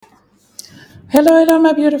Hello, hello,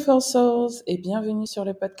 my beautiful souls, et bienvenue sur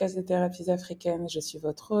le podcast des thérapies africaines. Je suis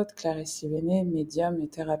votre hôte, Clarisse Sylvain, médium et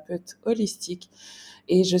thérapeute holistique,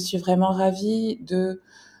 et je suis vraiment ravie de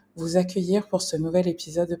vous accueillir pour ce nouvel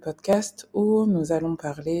épisode de podcast où nous allons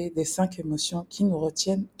parler des 5 émotions qui nous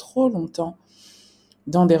retiennent trop longtemps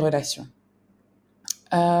dans des relations.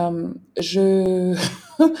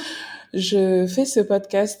 Je fais ce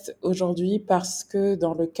podcast aujourd'hui parce que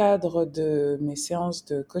dans le cadre de mes séances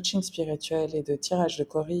de coaching spirituel et de tirage de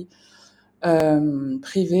Cori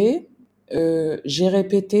privé, j'ai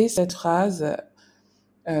répété cette phrase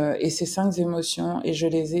et ces 5 émotions et je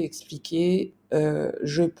les ai expliquées,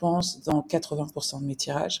 je pense, dans 80% de mes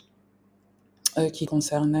tirages qui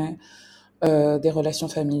concernaient des relations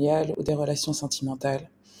familiales ou des relations sentimentales.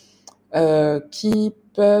 Qui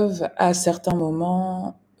peuvent à certains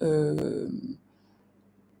moments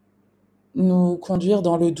nous conduire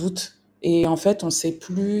dans le doute. Et en fait, on ne sait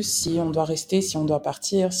plus si on doit rester, si on doit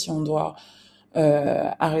partir, si on doit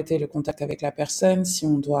arrêter le contact avec la personne, si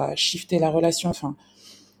on doit shifter la relation. Enfin,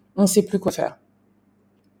 on ne sait plus quoi faire.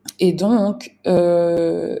 Et donc,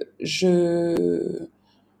 j'ai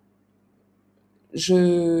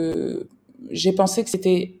pensé que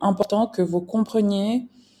c'était important que vous compreniez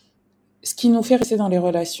ce qui nous fait rester dans les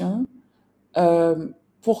relations,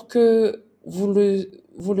 pour que vous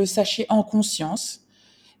le sachiez en conscience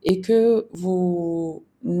et que vous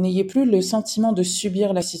n'ayez plus le sentiment de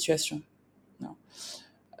subir la situation. Non.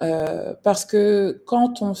 Parce que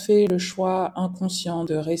quand on fait le choix inconscient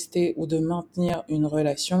de rester ou de maintenir une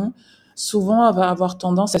relation, souvent elle va avoir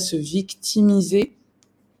tendance à se victimiser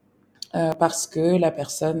parce que la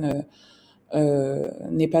personne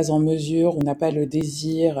n'est pas en mesure ou n'a pas le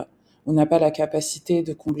désir ou n'a pas la capacité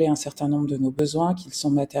de combler un certain nombre de nos besoins, qu'ils sont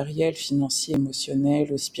matériels, financiers,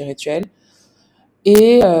 émotionnels ou spirituels.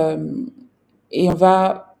 Et on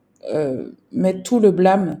va mettre tout le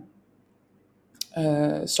blâme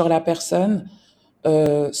sur la personne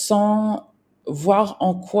sans voir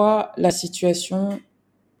en quoi la situation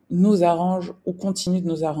nous arrange ou continue de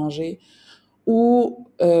nous arranger ou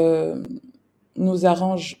nous a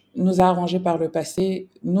arrangé par le passé,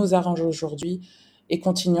 nous arrange aujourd'hui et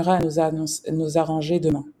continuera à nous arranger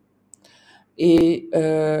demain. Et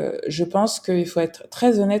je pense qu'il faut être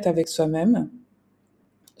très honnête avec soi-même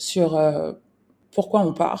sur pourquoi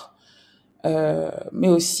on part, mais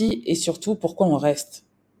aussi et surtout pourquoi on reste.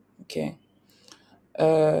 Okay.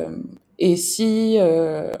 Et si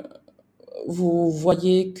vous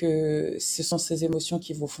voyez que ce sont ces émotions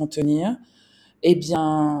qui vous font tenir, et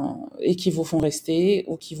qui vous font rester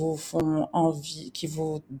ou qui vous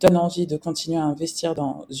donnent envie de continuer à investir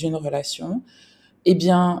dans une relation,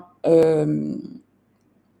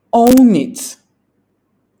 own it.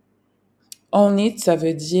 Own it, ça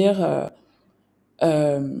veut dire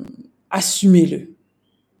assumez-le.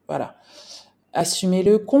 Voilà.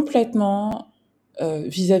 Assumez-le complètement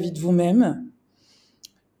vis-à-vis de vous-même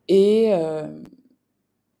et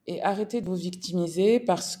arrêtez de vous victimiser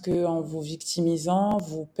parce que en vous victimisant,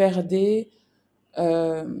 vous perdez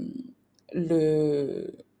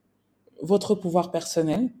votre pouvoir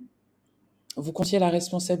personnel. Vous confiez la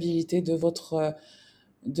responsabilité de votre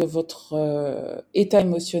état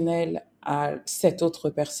émotionnel à cette autre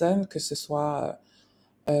personne, que ce soit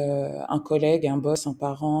un collègue, un boss, un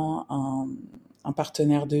parent, un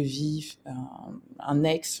partenaire de vie, un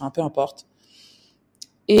ex, enfin peu importe.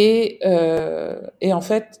 Et en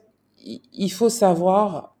fait, il faut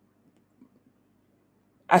savoir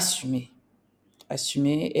assumer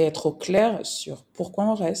et être au clair sur pourquoi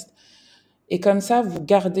on reste. Et comme ça, vous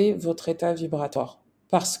gardez votre état vibratoire.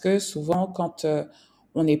 Parce que souvent, quand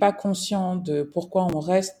on n'est pas conscient de pourquoi on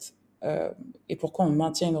reste et pourquoi on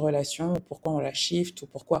maintient une relation, ou pourquoi on la shift, ou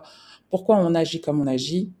pourquoi on agit comme on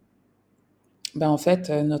agit, en fait,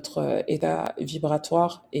 notre état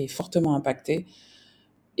vibratoire est fortement impacté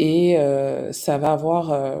et ça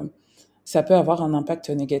peut avoir un impact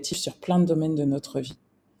négatif sur plein de domaines de notre vie.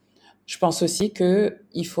 Je pense aussi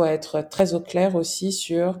qu'il faut être très au clair aussi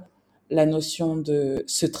sur la notion de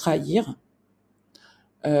se trahir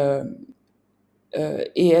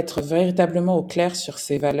et être véritablement au clair sur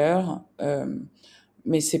ses valeurs,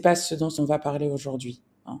 mais c'est pas ce dont on va parler aujourd'hui.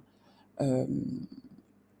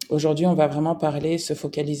 Aujourd'hui, on va vraiment se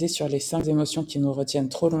focaliser sur les 5 émotions qui nous retiennent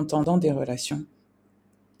trop longtemps dans des relations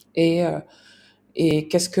et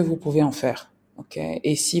qu'est-ce que vous pouvez en faire. Okay.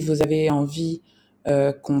 Et si vous avez envie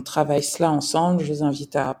qu'on travaille cela ensemble, je vous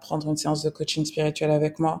invite à prendre une séance de coaching spirituel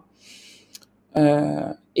avec moi.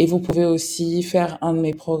 Et vous pouvez aussi faire un de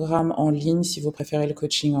mes programmes en ligne, si vous préférez le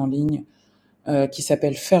coaching en ligne, qui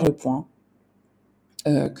s'appelle Faire le point,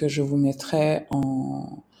 que je vous mettrai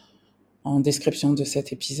en description de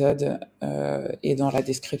cet épisode et dans la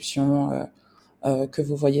description que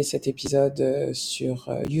vous voyez cet épisode sur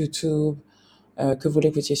YouTube, que vous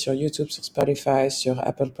l'écoutiez sur YouTube, sur Spotify, sur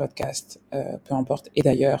Apple Podcast, peu importe. Et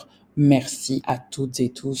d'ailleurs, merci à toutes et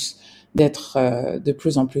tous d'être de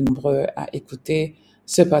plus en plus nombreux à écouter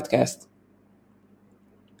ce podcast.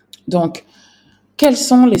 Donc, quelles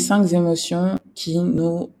sont les 5 émotions qui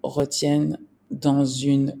nous retiennent dans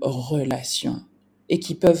une relation et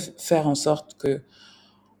qui peuvent faire en sorte que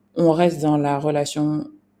on reste dans la relation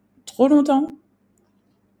trop longtemps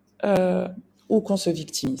ou qu'on se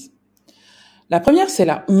victimise? La première, c'est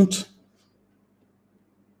la honte.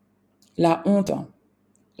 La honte.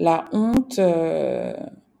 La honte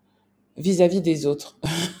vis-à-vis des autres.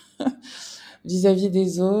 Vis-à-vis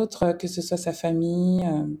des autres, que ce soit sa famille.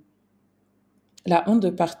 La honte de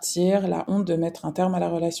partir, la honte de mettre un terme à la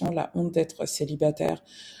relation, la honte d'être célibataire,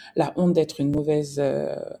 la honte d'être une mauvaise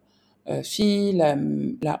fille,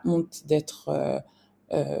 la honte d'être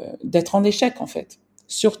en échec en fait.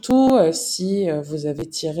 Surtout si vous avez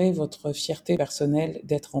tiré votre fierté personnelle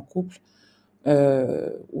d'être en couple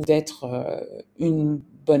ou d'être une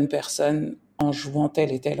bonne personne en jouant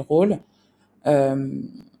tel et tel rôle. Ça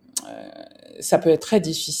peut être très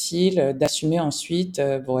difficile d'assumer ensuite,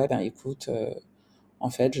 ouais ben écoute, en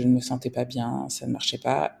fait je ne me sentais pas bien, ça ne marchait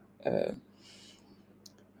pas.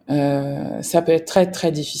 Ça peut être très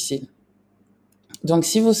très difficile. Donc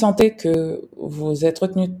si vous sentez que vous êtes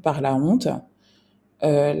retenu par la honte,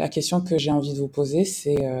 la question que j'ai envie de vous poser,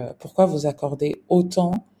 c'est pourquoi vous accordez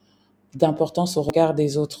autant d'importance au regard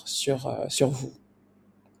des autres sur vous.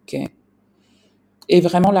 Okay. Et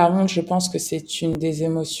vraiment, la honte, je pense que c'est une des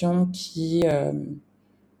émotions qui est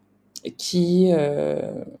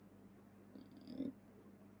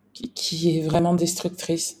vraiment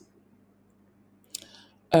destructrice.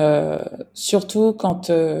 Surtout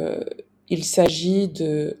quand il s'agit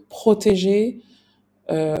de protéger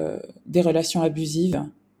des relations abusives,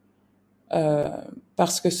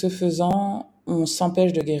 parce que ce faisant, on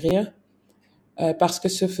s'empêche de guérir, parce que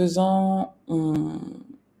ce faisant, on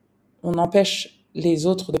empêche les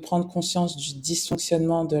autres de prendre conscience du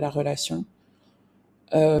dysfonctionnement de la relation,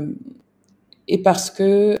 et parce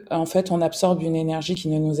que en fait on absorbe une énergie qui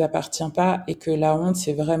ne nous appartient pas, et que la honte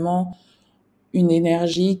c'est vraiment une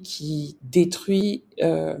énergie qui détruit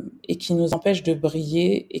et qui nous empêche de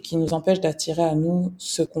briller et qui nous empêche d'attirer à nous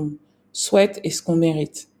ce qu'on souhaite et ce qu'on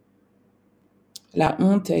mérite. La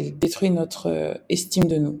honte, elle détruit notre estime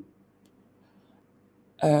de nous.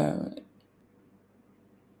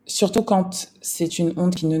 Surtout quand c'est une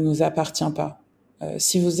honte qui ne nous appartient pas.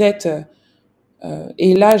 Si vous êtes...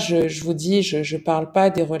 et là, je vous dis, je parle pas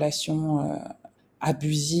des relations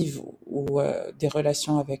abusives ou des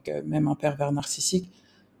relations avec même un pervers narcissique.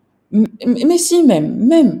 Mais si,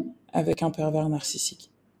 même avec un pervers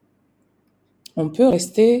narcissique. On peut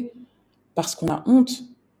rester parce qu'on a honte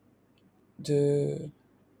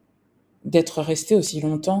d'être resté aussi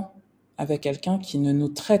longtemps avec quelqu'un qui ne nous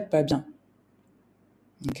traite pas bien.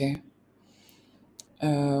 Okay.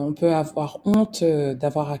 On peut avoir honte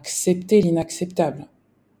d'avoir accepté l'inacceptable.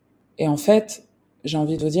 Et en fait, j'ai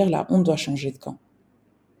envie de vous dire, la honte doit changer de camp.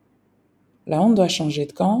 La honte doit changer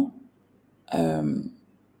de camp.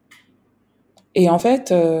 Et en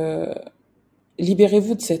fait,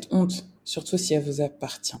 libérez-vous de cette honte, surtout si elle vous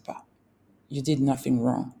appartient pas. You did nothing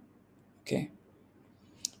wrong. Okay.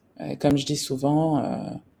 Comme je dis souvent,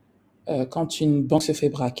 quand une banque se fait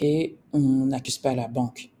braquer, on n'accuse pas la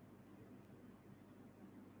banque.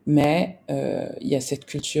 Mais il y a cette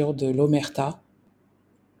culture de l'omerta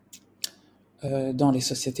dans les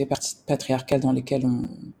sociétés patriarcales dans lesquelles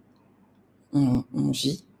on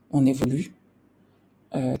vit, on évolue,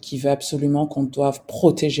 qui veut absolument qu'on doive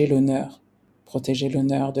protéger l'honneur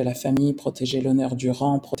de la famille, protéger l'honneur du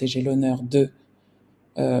rang, protéger l'honneur d'eux.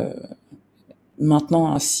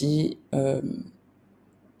 Maintenant, ainsi,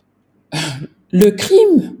 le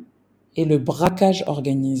crime et le braquage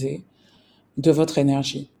organisé de votre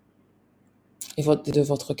énergie et de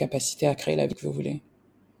votre capacité à créer la vie que vous voulez.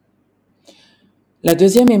 La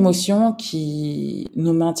deuxième émotion qui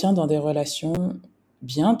nous maintient dans des relations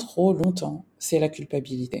bien trop longtemps, c'est la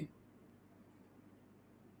culpabilité.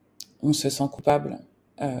 On se sent coupable.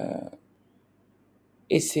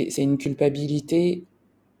 Et c'est une culpabilité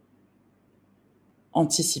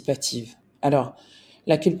anticipative. Alors,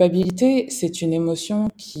 la culpabilité, c'est une émotion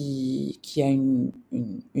qui a une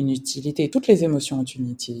utilité. Toutes les émotions ont une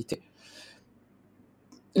utilité.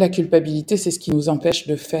 La culpabilité, c'est ce qui nous empêche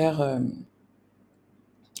de faire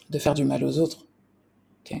du mal aux autres.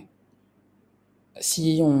 Okay.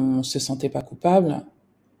 Si on se sentait pas coupable,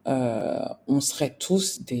 on serait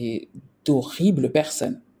tous des d'horribles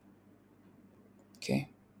personnes. Ok.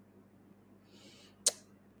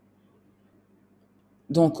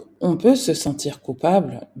 Donc, on peut se sentir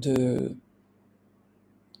coupable de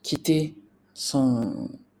quitter son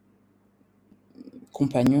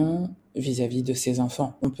compagnon vis-à-vis de ses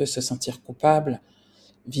enfants. On peut se sentir coupable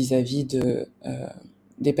vis-à-vis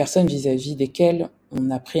des personnes vis-à-vis desquelles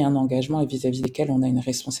on a pris un engagement et vis-à-vis desquelles on a une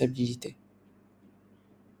responsabilité.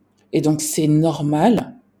 Et donc, c'est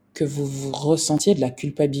normal que vous ressentiez de la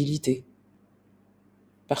culpabilité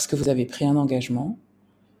parce que vous avez pris un engagement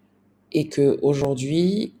et que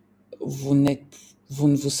aujourd'hui vous ne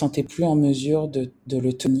vous sentez plus en mesure de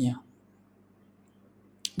le tenir.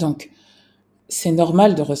 Donc, c'est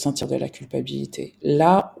normal de ressentir de la culpabilité.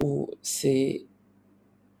 Là où c'est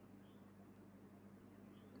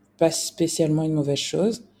pas spécialement une mauvaise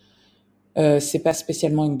chose, c'est pas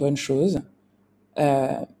spécialement une bonne chose,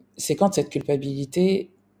 c'est quand cette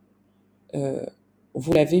culpabilité,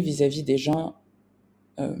 vous l'avez vis-à-vis des gens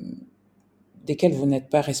desquels vous n'êtes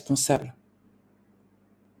pas responsable.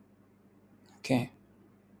 Ok.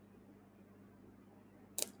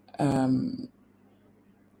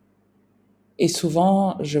 Et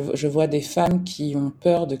souvent, je vois des femmes qui ont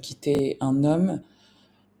peur de quitter un homme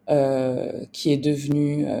qui est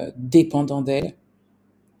devenu dépendant d'elles,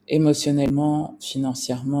 émotionnellement,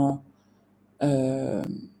 financièrement,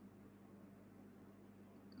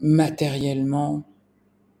 matériellement,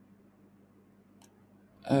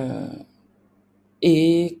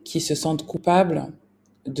 et qui se sentent coupables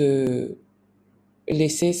de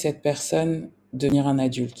laisser cette personne devenir un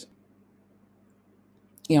adulte.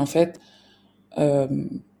 Et en fait,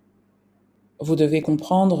 vous devez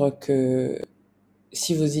comprendre que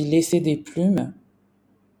si vous y laissez des plumes,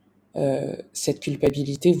 cette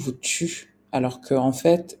culpabilité vous tue, alors qu'en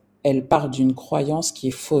fait, elle part d'une croyance qui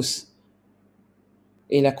est fausse.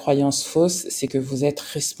 Et la croyance fausse, c'est que vous êtes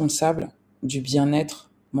responsable du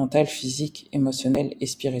bien-être mental, physique, émotionnel et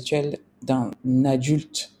spirituel d'un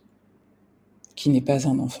adulte qui n'est pas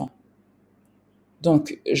un enfant.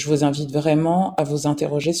 Donc, je vous invite vraiment à vous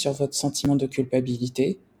interroger sur votre sentiment de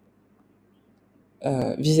culpabilité,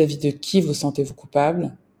 vis-à-vis de qui vous sentez-vous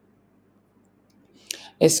coupable.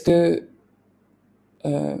 Est-ce que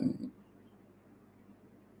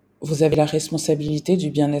vous avez la responsabilité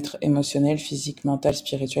du bien-être émotionnel, physique, mental,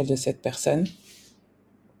 spirituel de cette personne?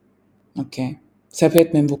 Ok. Ça peut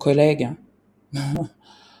être même vos collègues.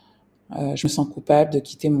 Je me sens coupable de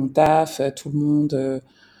quitter mon taf, tout le monde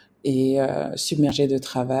est submergé de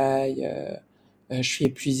travail, je suis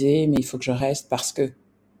épuisée, mais il faut que je reste parce que...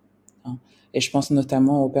 Hein. Et je pense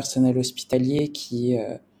notamment au personnel hospitalier qui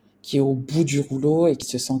est au bout du rouleau et qui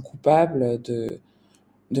se sent coupable de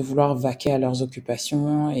vouloir vaquer à leurs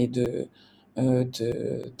occupations et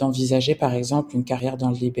d'envisager par exemple une carrière dans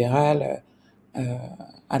le libéral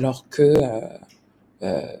alors que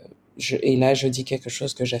et là je dis quelque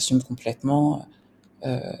chose que j'assume complètement,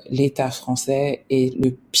 l'État français est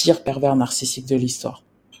le pire pervers narcissique de l'histoire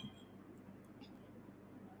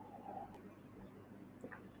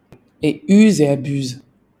et use et abuse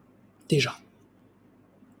des gens.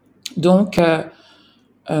 Donc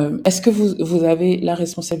est-ce que vous avez la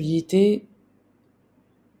responsabilité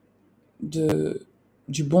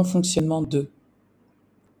du bon fonctionnement d'eux?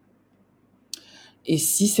 Et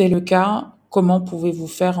si c'est le cas, comment pouvez-vous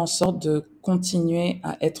faire en sorte de continuer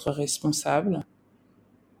à être responsable?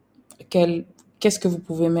 Qu'est-ce que vous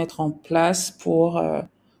pouvez mettre en place pour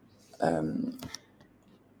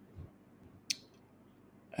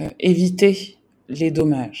éviter les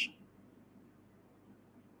dommages?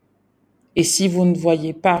 Et si vous ne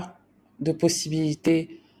voyez pas de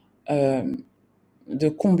possibilité de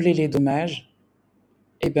combler les dommages,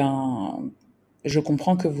 eh ben, je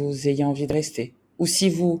comprends que vous ayez envie de rester. Ou si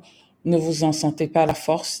vous ne vous en sentez pas la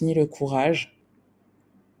force ni le courage,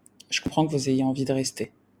 je comprends que vous ayez envie de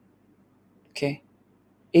rester. Ok?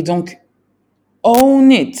 Et donc,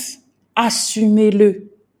 own it,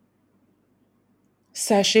 assumez-le.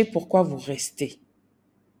 Sachez pourquoi vous restez.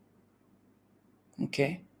 Ok?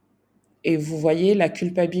 Et vous voyez, la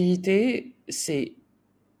culpabilité, c'est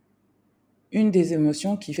une des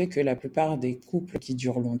émotions qui fait que la plupart des couples qui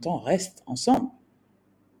durent longtemps restent ensemble.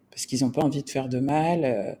 Parce qu'ils n'ont pas envie de faire de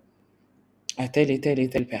mal à telle et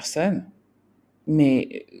telle personne.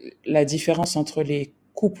 Mais la différence entre les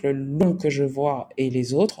couples longs que je vois et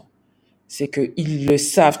les autres, c'est qu'ils le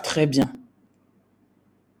savent très bien.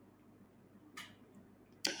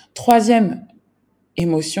 Troisième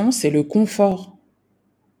émotion, c'est le confort.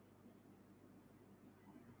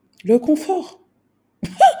 Le confort.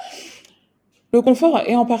 Le confort,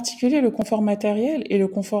 et en particulier le confort matériel et le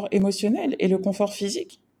confort émotionnel et le confort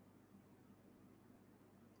physique.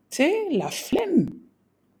 c'est la flemme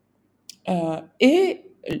et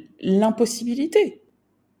l'impossibilité.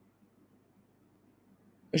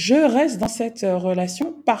 Je reste dans cette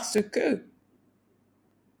relation parce que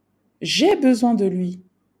j'ai besoin de lui,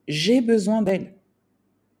 j'ai besoin d'elle.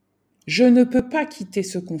 Je ne peux pas quitter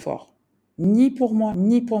ce confort, ni pour moi,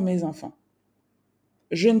 ni pour mes enfants.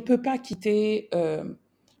 Je ne peux pas quitter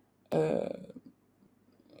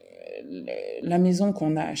la maison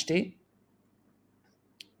qu'on a achetée,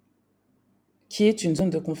 qui est une zone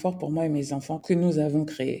de confort pour moi et mes enfants que nous avons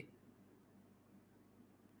créée.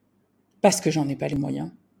 Parce que j'en ai pas les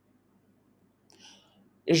moyens.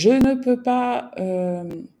 Je ne peux pas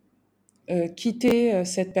quitter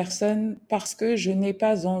cette personne parce que je n'ai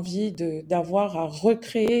pas envie d'avoir à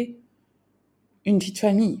recréer une vie de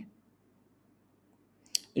famille.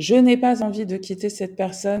 Je n'ai pas envie de quitter cette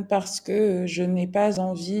personne parce que je n'ai pas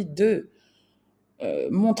envie de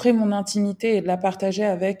montrer mon intimité et de la partager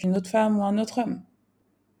avec une autre femme ou un autre homme.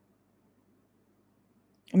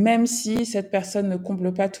 Même si cette personne ne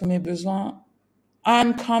comble pas tous mes besoins,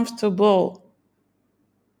 I'm comfortable.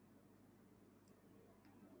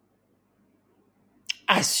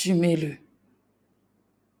 Assumez-le.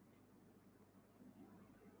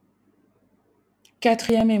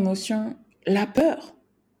 4e émotion, la peur.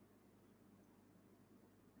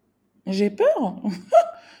 J'ai peur.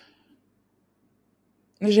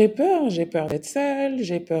 J'ai peur d'être seule,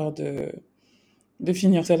 j'ai peur de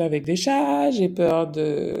finir seule avec des chats, j'ai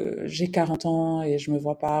 40 ans et je me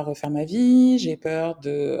vois pas refaire ma vie, j'ai peur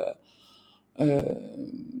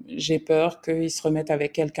qu'ils se remettent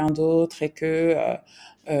avec quelqu'un d'autre et que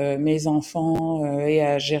mes enfants aient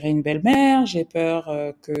à gérer une belle-mère, j'ai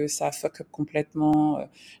peur que ça fuck up complètement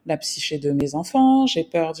la psyché de mes enfants, j'ai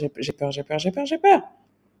peur.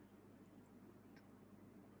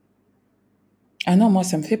 Ah non, moi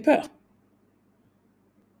ça me fait peur.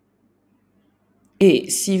 Et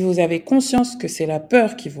si vous avez conscience que c'est la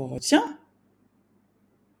peur qui vous retient,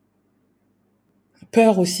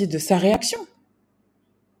 peur aussi de sa réaction,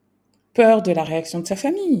 peur de la réaction de sa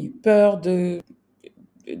famille, peur des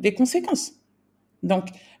conséquences. Donc,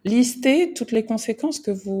 listez toutes les conséquences que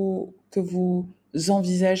vous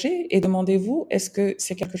envisagez et demandez-vous, est-ce que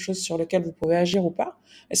c'est quelque chose sur lequel vous pouvez agir ou pas?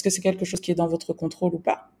 Est-ce que c'est quelque chose qui est dans votre contrôle ou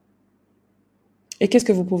pas? Et qu'est-ce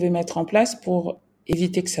que vous pouvez mettre en place pour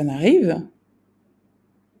éviter que ça n'arrive?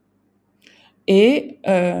 Et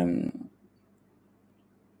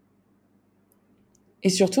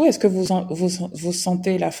surtout, est-ce que vous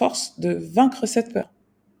sentez la force de vaincre cette peur?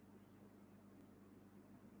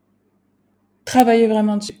 Travaillez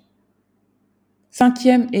vraiment dessus.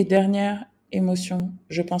 5e et dernière émotion,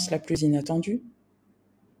 je pense la plus inattendue,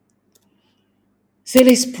 c'est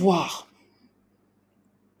l'espoir.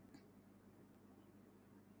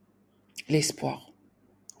 L'espoir.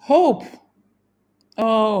 Hope.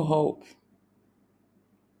 Oh, hope.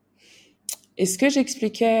 Et ce que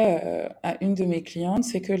j'expliquais à une de mes clientes,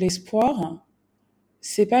 c'est que l'espoir,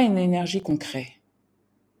 c'est pas une énergie qu'on crée.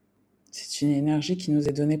 C'est une énergie qui nous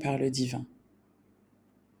est donnée par le divin.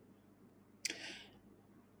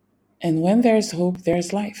 And when there's hope,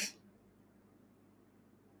 there's life.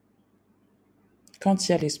 Quand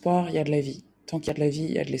il y a l'espoir, il y a de la vie. Tant qu'il y a de la vie,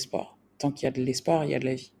 il y a de l'espoir. Tant qu'il y a de l'espoir, il y a de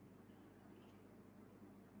la vie.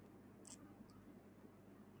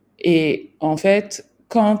 Et en fait,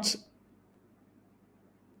 quand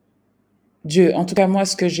Dieu, en tout cas moi,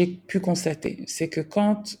 ce que j'ai pu constater, c'est que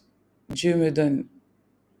quand Dieu ne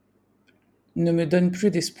me donne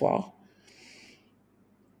plus d'espoir,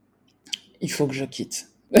 il faut que je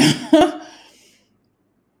quitte. I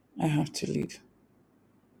have to leave.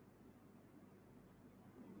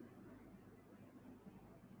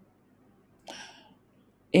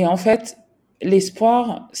 Et en fait,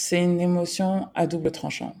 l'espoir, c'est une émotion à double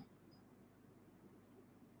tranchant.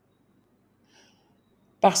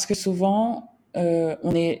 Parce que souvent,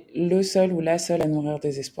 on est le seul ou la seule à nourrir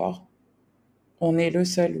des espoirs. On est le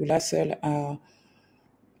seul ou la seule à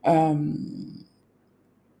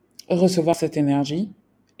recevoir cette énergie.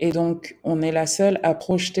 Et donc, on est la seule à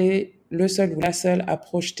projeter, le seul ou la seule à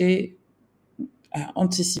projeter, à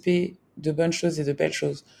anticiper de bonnes choses et de belles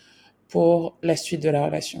choses pour la suite de la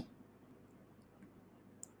relation.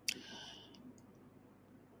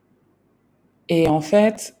 Et en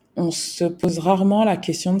fait, on se pose rarement la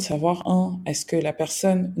question de savoir, est-ce que la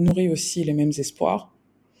personne nourrit aussi les mêmes espoirs?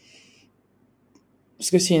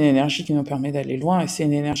 Parce que c'est une énergie qui nous permet d'aller loin et c'est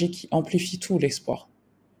une énergie qui amplifie tout l'espoir.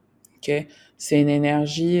 Okay, c'est une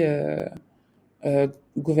énergie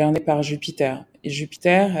gouvernée par Jupiter. Et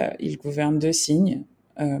Jupiter, il gouverne 2 signes.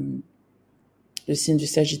 Le signe du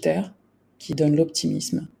Sagittaire, qui donne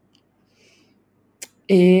l'optimisme,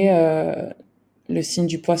 et le signe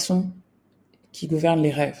du poisson qui gouverne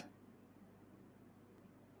les rêves.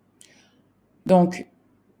 Donc,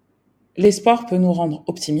 l'espoir peut nous rendre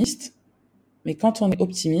optimistes, mais quand on est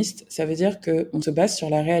optimiste, ça veut dire qu'on se base sur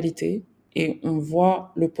la réalité et on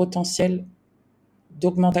voit le potentiel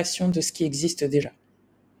d'augmentation de ce qui existe déjà.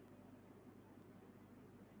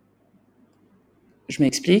 Je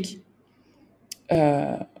m'explique.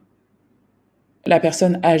 La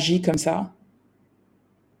personne agit comme ça.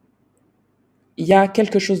 Il y a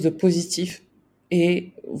quelque chose de positif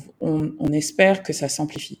et on espère que ça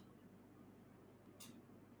s'amplifie.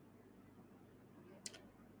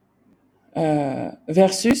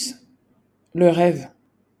 Versus le rêve,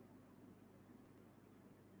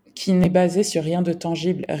 qui n'est basé sur rien de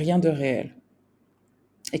tangible, rien de réel,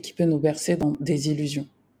 et qui peut nous bercer dans des illusions.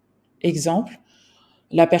 Exemple,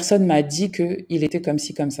 la personne m'a dit qu'il était comme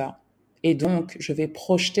ci, comme ça, et donc je vais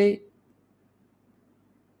projeter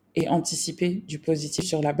et anticiper du positif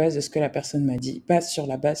sur la base de ce que la personne m'a dit, pas sur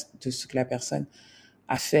la base de ce que la personne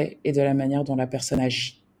a fait et de la manière dont la personne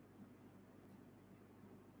agit.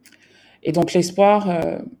 Et donc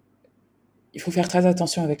l'espoir, il faut faire très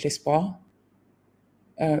attention avec l'espoir.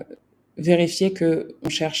 Vérifier qu'on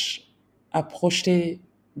cherche à projeter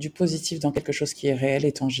du positif dans quelque chose qui est réel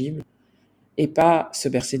et tangible et pas se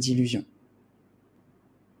bercer d'illusions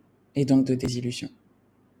et donc de désillusions.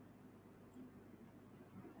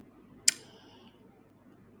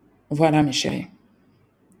 Voilà mes chéris.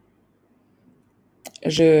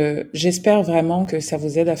 J'espère vraiment que ça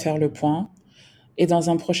vous aide à faire le point. Et dans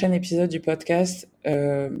un prochain épisode du podcast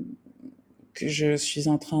que je suis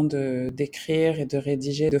en train d'écrire et de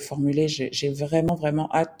rédiger, de formuler, j'ai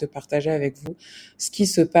vraiment hâte de partager avec vous ce qui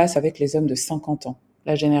se passe avec les hommes de 50 ans,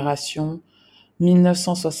 la génération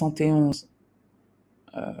 1971,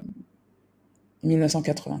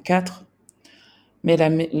 1984, mais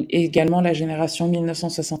également la génération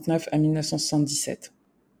 1969 à 1977.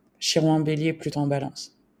 Chiron en bélier, Pluton en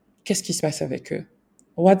balance. Qu'est-ce qui se passe avec eux?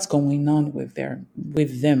 What's going on with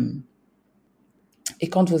them? Et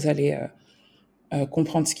quand vous allez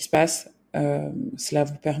comprendre ce qui se passe, cela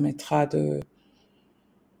vous permettra de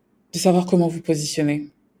savoir comment vous positionner.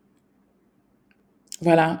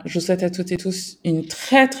 Voilà, je vous souhaite à toutes et tous une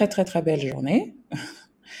très belle journée.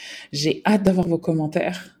 J'ai hâte d'avoir vos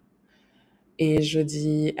commentaires. Et je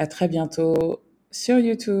dis à très bientôt sur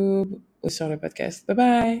YouTube ou sur le podcast. Bye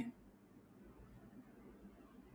bye!